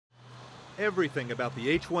Everything about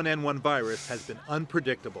the H1N1 virus has been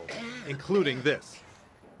unpredictable, including this.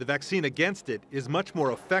 The vaccine against it is much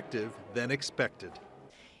more effective than expected.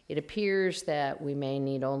 It appears that we may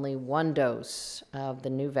need only one dose of the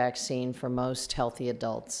new vaccine for most healthy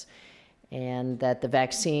adults, and that the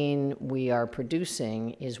vaccine we are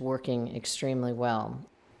producing is working extremely well.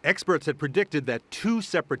 Experts had predicted that 2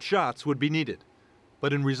 separate shots would be needed.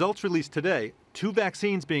 But in results released today, 2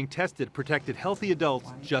 vaccines being tested protected healthy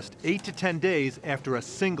adults just 8 to 10 days after a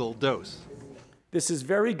single dose. This is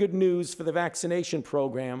very good news for the vaccination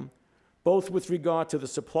program, both with regard to the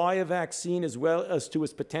supply of vaccine as well as to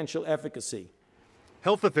its potential efficacy.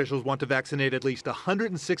 Health officials want to vaccinate at least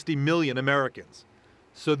 160 million Americans.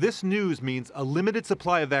 So this news means a limited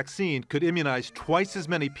supply of vaccine could immunize twice as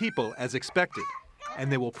many people as expected,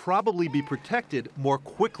 and they will probably be protected more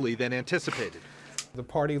quickly than anticipated. The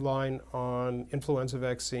party line on influenza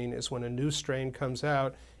vaccine is when a new strain comes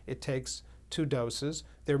out, it takes 2 doses.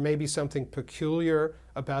 There may be something peculiar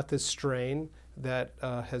about this strain that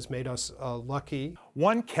has made us lucky.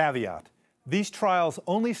 One caveat, these trials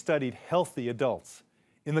only studied healthy adults.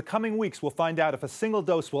 In the coming weeks, we'll find out if a single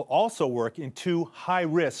dose will also work in 2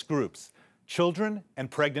 high-risk groups, children and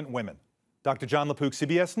pregnant women. Dr. Jon LaPook,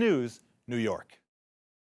 CBS News, New York.